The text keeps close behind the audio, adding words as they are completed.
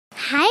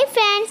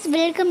friends,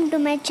 welcome to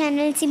my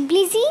channel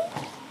Simply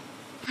Zine.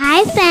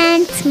 Hi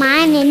friends,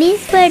 my name is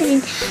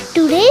Farzin.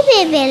 Today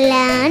we will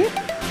learn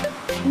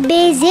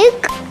basic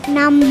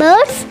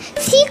numbers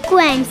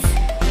sequence.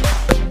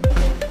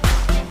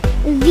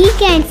 We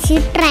can see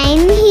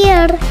train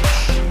here.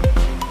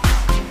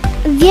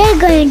 We are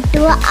going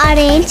to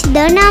arrange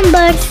the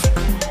numbers.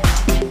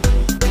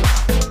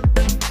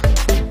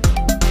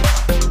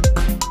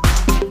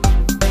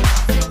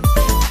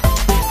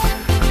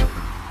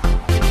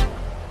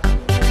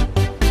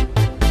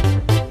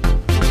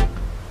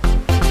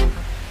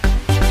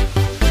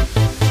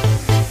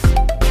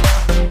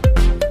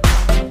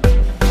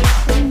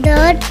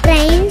 The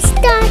train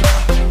starts.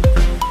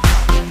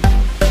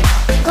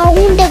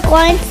 Count the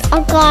coins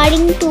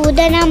according to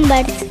the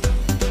numbers.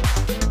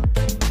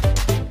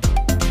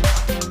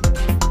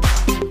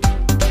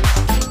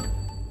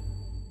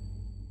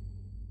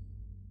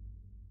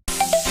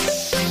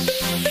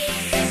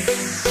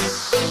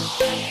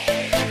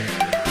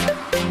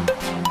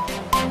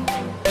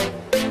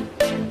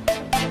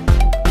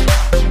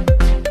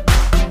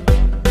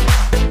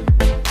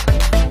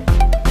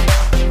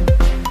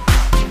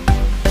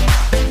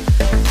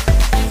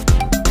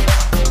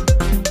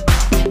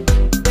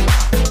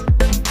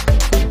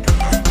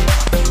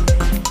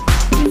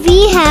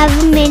 We have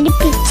many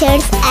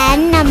pictures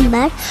and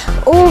numbers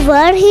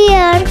over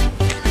here.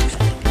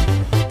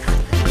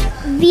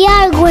 We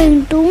are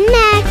going to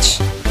match.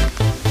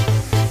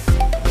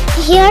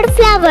 Here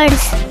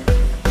flowers.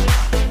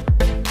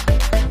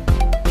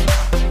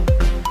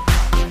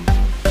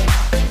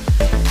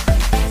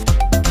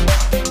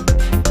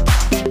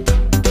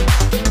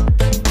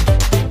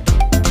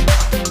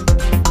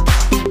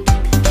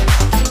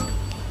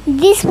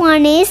 This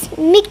one is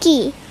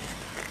Mickey.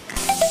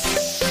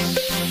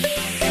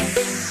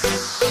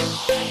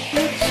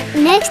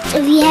 Next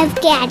we have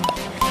cat.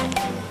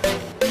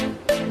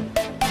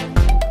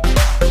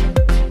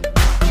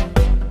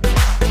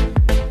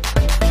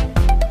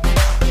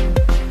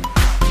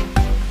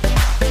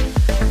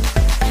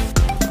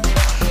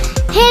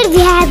 Here we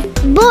have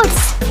boats.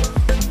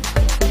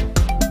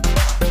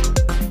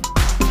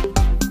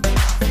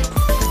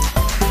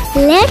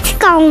 Let's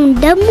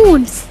count the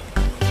moons.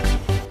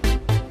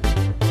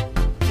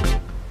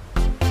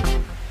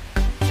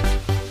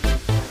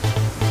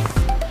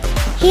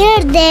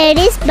 Here there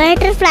is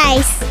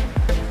butterflies.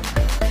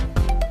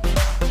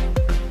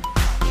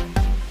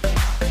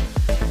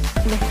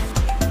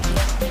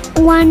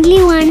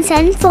 Only one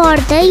sun for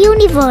the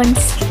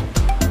unicorns.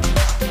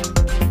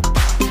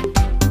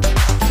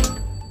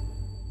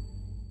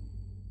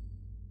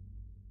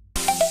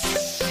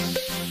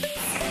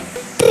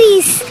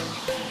 Trees.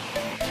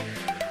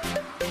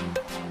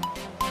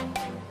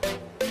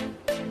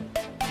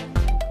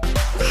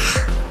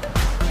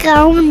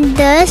 Count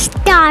the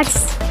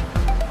stars.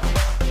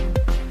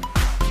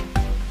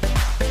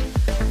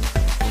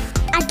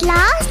 At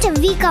last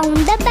we count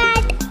the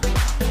bat.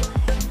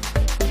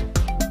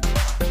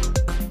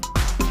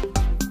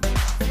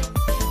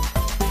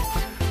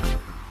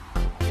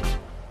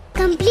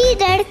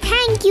 Completed.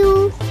 Thank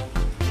you.